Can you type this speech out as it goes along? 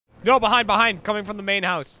No, behind, coming from the main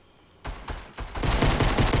house.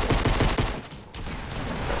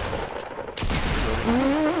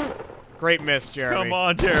 Great miss, Jeremy. Come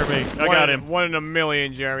on, Jeremy. I got him. 1 in a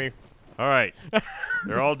million, Jeremy. All right.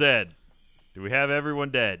 They're all dead. Do we have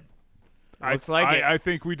everyone dead? Looks like it. I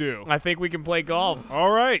think we do. I think we can play golf.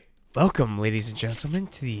 All right. Welcome, ladies and gentlemen,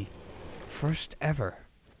 to the first ever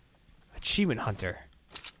Achievement Hunter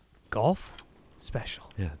Golf Special.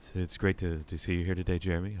 Yeah, it's great to see you here today,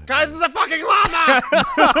 Jeremy. Guys, there's a fucking llama!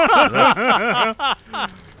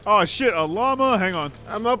 Oh, shit, a llama? Hang on.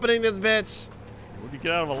 I'm opening this bitch. Where'd you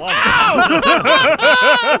get out of a llama?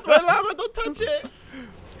 That's my llama, don't touch it.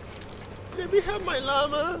 Let me have my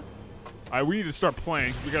llama. All right, we need to start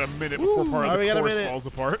playing. We got a minute before part of we the got a course minute. falls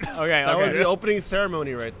apart. Okay, That was the opening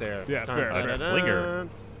ceremony right there. Yeah, fair. Dun, dun, dun, Linger. dun.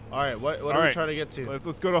 All right, what All are we right. trying to get to?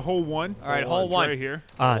 Let's go to hole 1. All right, hole 1. Right here.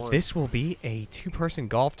 This will be a 2-person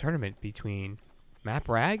golf tournament between Map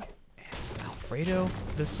Rag and Alfredo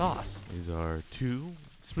the Sauce. These are 2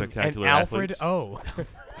 spectacular and Alfred athletes. O.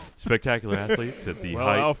 Spectacular athletes at the Well,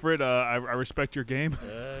 height. Alfred, I respect your game.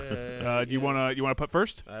 Do you wanna putt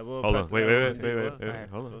first? I will. Hold on. Wait. Alright,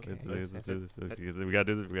 Hold on. okay. Let's do this. We gotta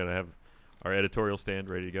do this. We gotta have our editorial stand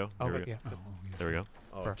ready to go. Oh, Here we go. yeah. There we go.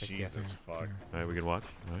 Oh, Perfect, yeah. Jesus, fuck. All right, we can watch.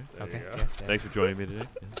 All right. There Okay, you go. yes. Thanks for joining me today.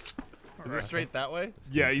 Is it straight that way?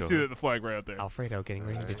 Yeah, you see the flag right out there. Alfredo getting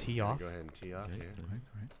ready to tee off. Go ahead and tee off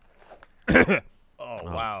Okay. here. Oh,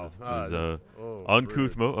 wow. This is, Oh,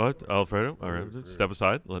 uncouth rude. Alfredo. All right, Rude. step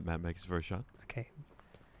aside. Let Matt make his first shot. Okay.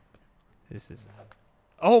 This is.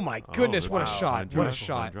 Oh my goodness! that's what a wow. shot! Line What a drive,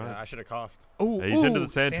 shot! line drive. Yeah, I should have coughed. Oh, He's into the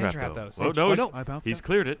sand trap, though. Oh, no, I bounced he's it.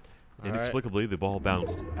 cleared it. All right. Inexplicably, the ball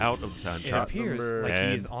bounced out of the sand It trap, appears number like he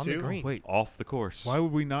is and on the two? green. Wait, off the course. why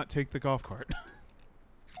would we not take the golf cart?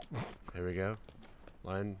 Here we go.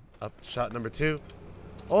 Line up. Shot number 2.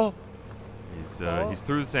 Oh. He's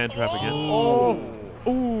through the sand trap again. Oh,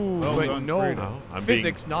 ooh, Well but done, no Fredo. I'm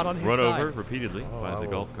physics not on his Run side. over repeatedly Oh, by I the will-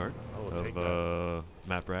 golf cart I will take that. of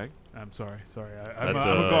Matt Bragg. I'm sorry. That's, I'm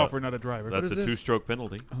a golfer, not a driver. That's is a this? 2-stroke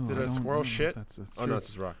penalty. Oh, Did I a don't squirrel know if shit? That's Oh, true. no, it's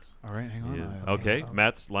just rocks. All right, hang on. Yeah. Okay,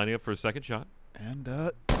 Matt's lining up for a second shot.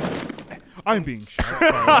 And I'm being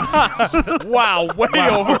shot. Wow, way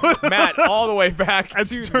over Matt, all the way back. As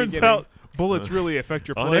to it the turns beginning. out, bullets really affect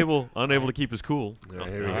your play. Unable to keep his cool. Yeah,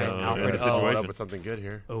 here we All right, go. Alfred, We're oh. following up situation. with something good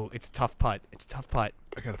here. Oh, it's a tough putt. It's a tough putt.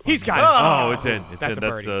 I gotta find He's got it. it. Oh, it's in. It's That's in. a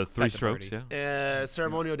That's birdie. 3 That's a strokes. birdie. Yeah.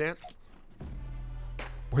 Ceremonial dance.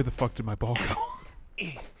 Where the fuck did my ball go?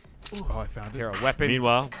 Oh, I found it. Here are weapons.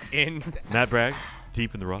 Meanwhile, in. Matt Bragg,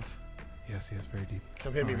 deep in the rough. Yes, very deep.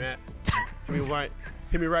 Come hit me, All Matt.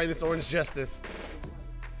 Hit me right in this orange justice.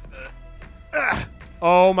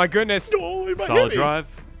 Oh my goodness. Solid drive.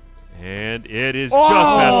 And it is just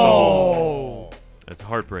past the hole. Oh. That's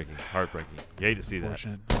heartbreaking. Heartbreaking. You hate to see that.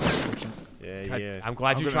 Unfortunate. Yeah, yeah. I'm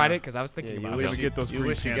glad I'm you gonna- tried it because I was thinking Yeah, you about wish it. gotta get those you free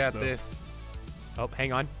wish you got chants, though. this. Oh,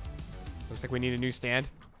 hang on. Looks like we need a new stand.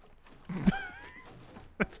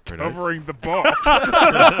 That's Very nice. covering the ball.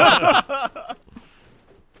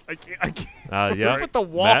 I can't. Yeah. Put the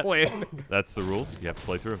wall Matt, in. that's the rules. You have to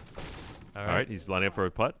play through. All right. He's lining up for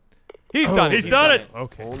a putt. He's done it. He's done it.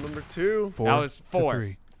 Okay. Hole number 2. 4 That was to 4.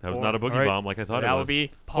 3. That was not a boogie All right. bomb like I thought That it would was.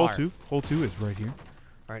 be Hole par. 2. Hole 2 is right here.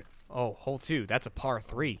 All right. Oh, hole 2. That's a par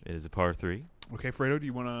 3. It is a par 3. Okay, Fredo, do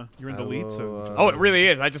you wanna? You're in the I lead, will, so. Oh, it really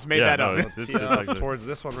is. I just made Yeah, that no, up. it's Tee off like towards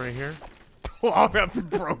this one right here. Oh, I'm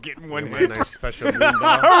broken one. Get my nice special moon ball.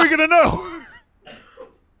 How are we gonna know?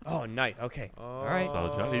 Oh, nice. Okay. All right.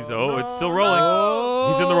 Solid shot. He's it's still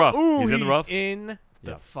rolling. He's in the rough. Ooh, He's in the rough. in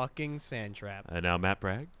the Yep. fucking sand trap. And now Matt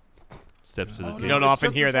Bragg steps to the You tee. don't It's often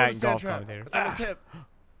just hear before that the in sand golf trap. commentators. It's on the tip.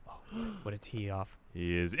 What a tee off.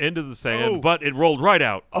 He is into the sand, Oh. but it rolled right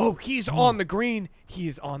out. Oh, he's on the green. He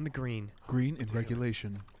is on the green. Green in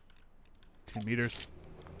regulation. 2 meters.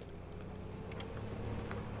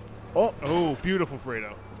 Oh, beautiful,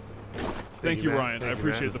 Fredo. Thank you, Matt. Ryan. Thank I you,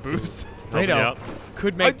 appreciate Matt. the boost. Help me Fredo out.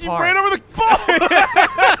 could make You par. ran over the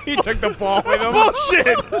ball. He took the ball with him.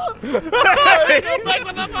 Bullshit.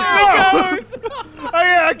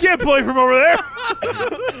 I can't play from over there.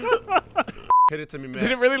 Hit it to me, Matt.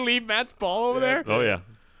 Did it really leave Matt's ball over there? Oh, yeah.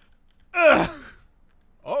 Oh,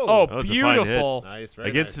 Oh, it's a fine hit. beautiful. Nice. Very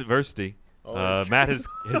Against nice. adversity, Oh. Matt has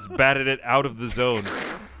batted it out of the zone.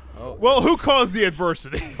 Oh. Well, who caused the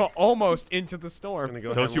adversity? Almost into the Just storm. gonna go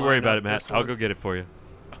ahead Don't and you worry line about up it, Matt. this I'll one. go get it for you.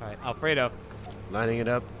 All right, Alfredo. Lining it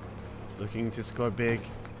up. Looking to score big.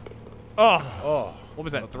 Oh, Oh. what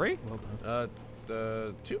was that? 3?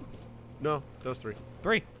 2? No, those 3.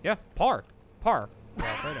 3. Yeah, par. Par. For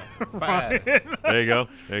Alfredo. 5. There you go.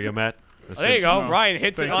 There you go, Matt. There you go. No. Ryan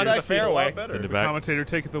hits it Thank onto you. the Actually, a lot fairway. better. Send it The back. commentator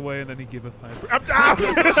taketh away, and then he giveth. All right,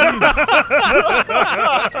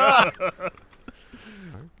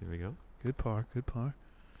 here we go. Good par. Good par.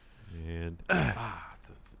 And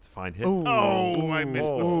it's a fine hit. Oh, I missed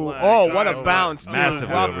the flag. Oh, what a Oh, bounce, too. Massive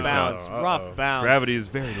Rough overshot. bounce. Rough bounce. Gravity is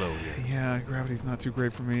very low here. Yeah, gravity's not too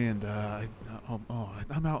great for me, and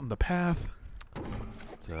I'm out in the path.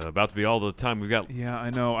 It's about to be all the time we've got. Yeah,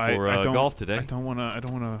 I know. For, I don't, golf today. I don't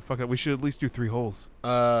wanna fuck up. We should at least do 3 holes.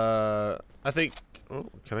 I think. Oh,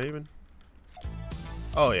 can I even?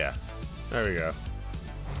 Oh yeah. There we go.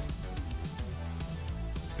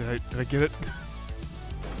 Did I get it?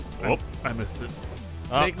 Oh. I missed it.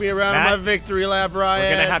 Take me around Matt, my victory lap, Ryan.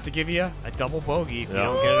 We're going to have to give you a double bogey if you Yeah.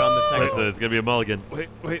 don't get it on this next It's, one. it's gonna be a mulligan.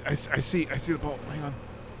 Wait. I see the ball. Hang on.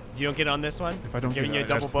 You don't get it on this one? If I don't Giving get you it, a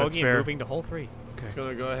double that's bogey and fair. moving to hole 3. Just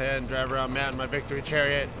gonna go ahead and drive around Matt in my victory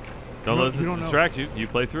chariot. Don't No, let you this don't know. distract you. You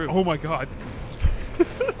play through. Oh my God.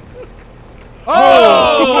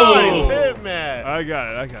 Oh, nice hit, Matt. I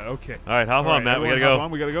got it. Okay. All right, hop on, Matt. We gotta Hop on,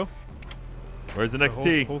 go. we gotta go. Where's the next hole,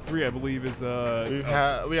 tee? Hole 3, I believe, is We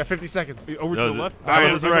got 50 seconds. over No, to the left. all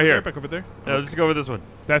right, this one right here. Back over there. Yeah, let's just go with this one.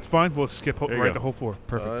 That's fine. We'll skip There you right go. to hole 4.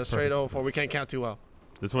 Perfect. Straight perfect. hole 4. We can't count too well.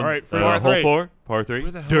 This All one's right, par hole three. 4, par 3.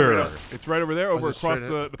 Where the hell Durr. is It's right over there, over just across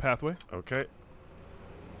straight the pathway. Okay.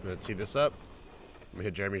 I'm gonna tee this up. I'm gonna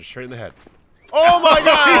hit Jeremy straight in the head. Oh my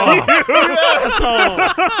God! You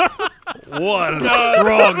asshole! What a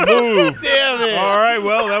strong move. Damn it! All right,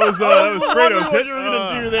 well, that was Fredo's what hit. you were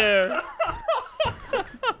gonna do there.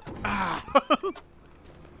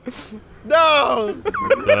 No!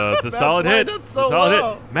 It's a solid hit. lined up It's so a solid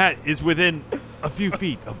well. hit. Matt is within a few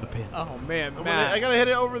feet of the pin. Oh, man, I Matt. gotta hit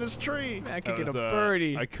it over this tree. Matt could That get was, a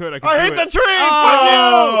birdie. I could I do hit the it. tree!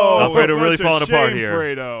 Oh, Alfredo such really a falling apart shame, here.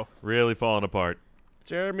 Fredo. Really falling apart.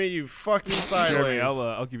 Jeremy, you fucking sideways. Jeremy,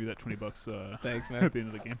 I'll give you that $20. Thanks, At man. the end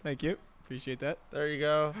of the game. Thank you. Appreciate that. There you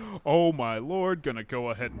go. Oh my Lord, gonna go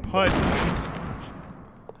ahead and putt.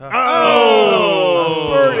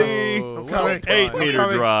 Oh! Birdie. I'm coming. 8-meter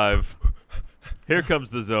coming. drive. Here comes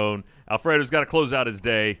the zone. Alfredo's got to close out his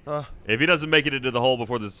day. If he doesn't make it into the hole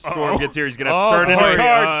before the storm gets here, he's going to have to turn in his boy.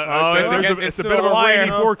 card. It's a to bit the of a wire.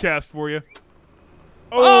 rainy forecast for you.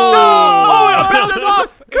 Oh, it bounces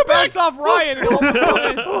off. It bounced off Ryan. And almost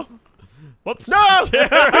got in. Whoops. No!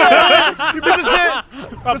 You piece of shit!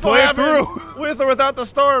 I'm This will playing happen through. with or without the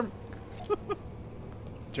storm.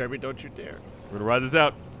 Jeremy, don't you dare. We're going to ride this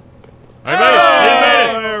out. All right, made it.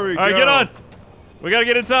 He made it. There we All right, go. get on. We got to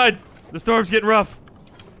get inside. The storm's getting rough.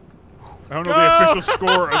 I don't know the official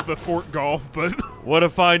score of the Fort Golf, but What a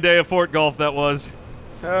fine day of Fort Golf that was.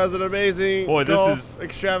 That was an amazing Boy, this golf is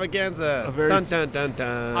extravaganza. a very Dun dun dun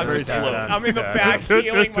dun. I'm Very just slow. I'm in the back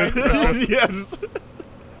healing myself. Yes.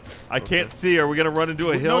 I can't see. Are we going to run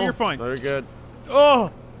into a hill? no, you're fine. Very good.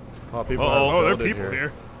 Oh, Oh, people Uh-oh. Oh, there are building people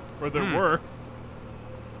here. Or there were.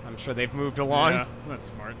 I'm sure they've moved along. Yeah, that's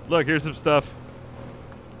smart. Look, here's some stuff.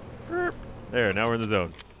 There, now we're in the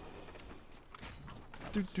zone.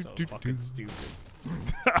 So fucking stupid.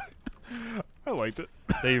 I liked it.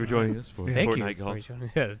 Thank you for joining us for Thank Fortnite you Golf. for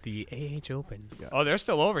joining the AH Open. Oh, they're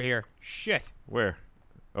still over here. Shit. Where?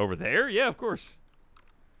 Over there? Yeah, of course.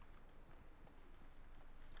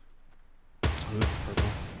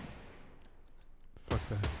 Fuck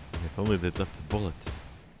that. If only they'd left the bullets.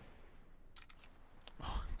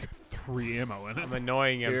 Got 3 ammo in it. I'm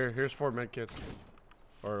annoying him. Here's 4 med kits.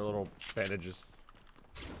 Or little bandages.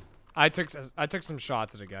 I took some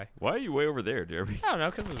shots at a guy. Why are you way over there, Jeremy? I don't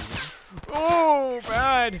know, cause it was. Oh,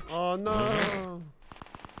 bad. Oh no.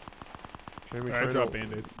 Jeremy Alright, trying drop to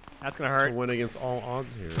band-aids. That's gonna to hurt. win against all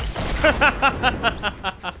odds here.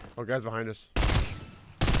 Oh, guys behind us.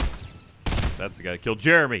 That's the guy that killed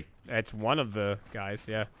Jeremy. It's one of the guys.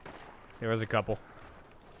 Yeah, there was a couple.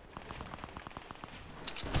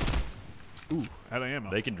 Ooh, out of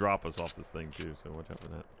ammo. They can drop us off this thing too, so watch out for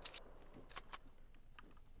that.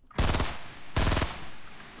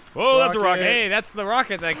 Whoa, that's a rocket. Hey, that's the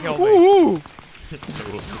rocket that killed me. Ooh!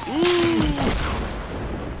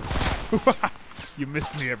 You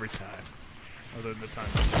miss me every time. Other than the time.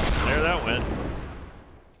 There that went.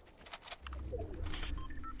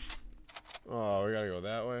 Oh, we gotta go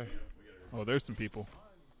that way. Oh, there's some people.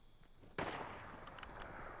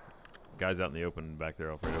 Guy's out in the open back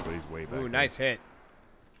there, Alfredo, but he's way back. Ooh, there. nice hit.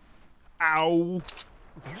 Ow.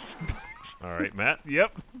 All right, Matt,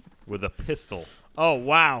 Yep. with a pistol. Oh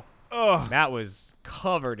wow, Ugh. that was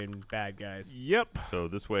covered in bad guys. Yep. So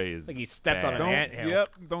this way is Like he stepped on bad. an Don't. anthill. Yep.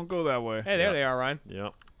 Don't go that way. Hey, there they are, Ryan.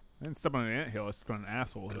 Yep. I didn't step on an anthill. I stepped on an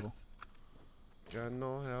asshole hill. Got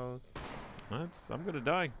no health. I'm gonna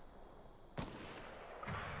die.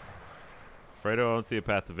 Fredo, I don't see a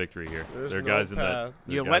path to victory here. There's There are no guys in that. path.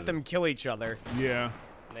 there's You guys let in- them kill each other Yeah.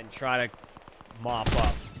 and then try to mop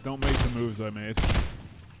up. Don't make the moves I made.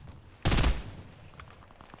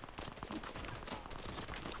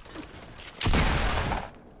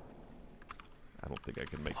 I don't think I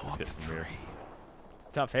can make this hit from here. It's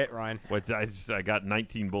a tough hit, Ryan. Wait, I got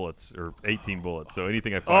 19 bullets or 18 bullets. So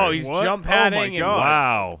anything I fire. Oh, he's What? jump Oh my padding. God.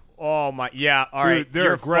 Wow. Oh my, yeah. All right, Dude, they're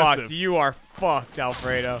you're aggressive. fucked. You are fucked,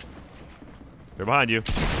 Alfredo. They're behind you.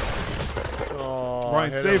 Oh,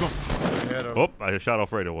 Ryan, hit save him. him. Hit him. Oh, I shot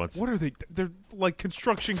Alfredo once. What are they? They're like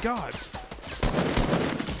construction gods.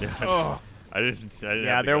 Yeah. Oh. I didn't. Yeah,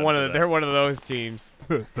 have the they're guns one for of that. they're one of those teams.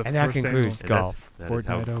 The And that first annual concludes And golf. That is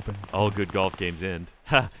how Fortnite Open. all good golf games end.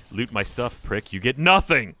 Ha! Loot my stuff, prick. You get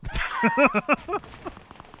nothing.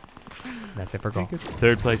 That's it for golf.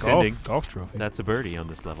 Third place Golf, ending. golf trophy. That's a birdie on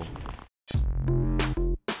this level.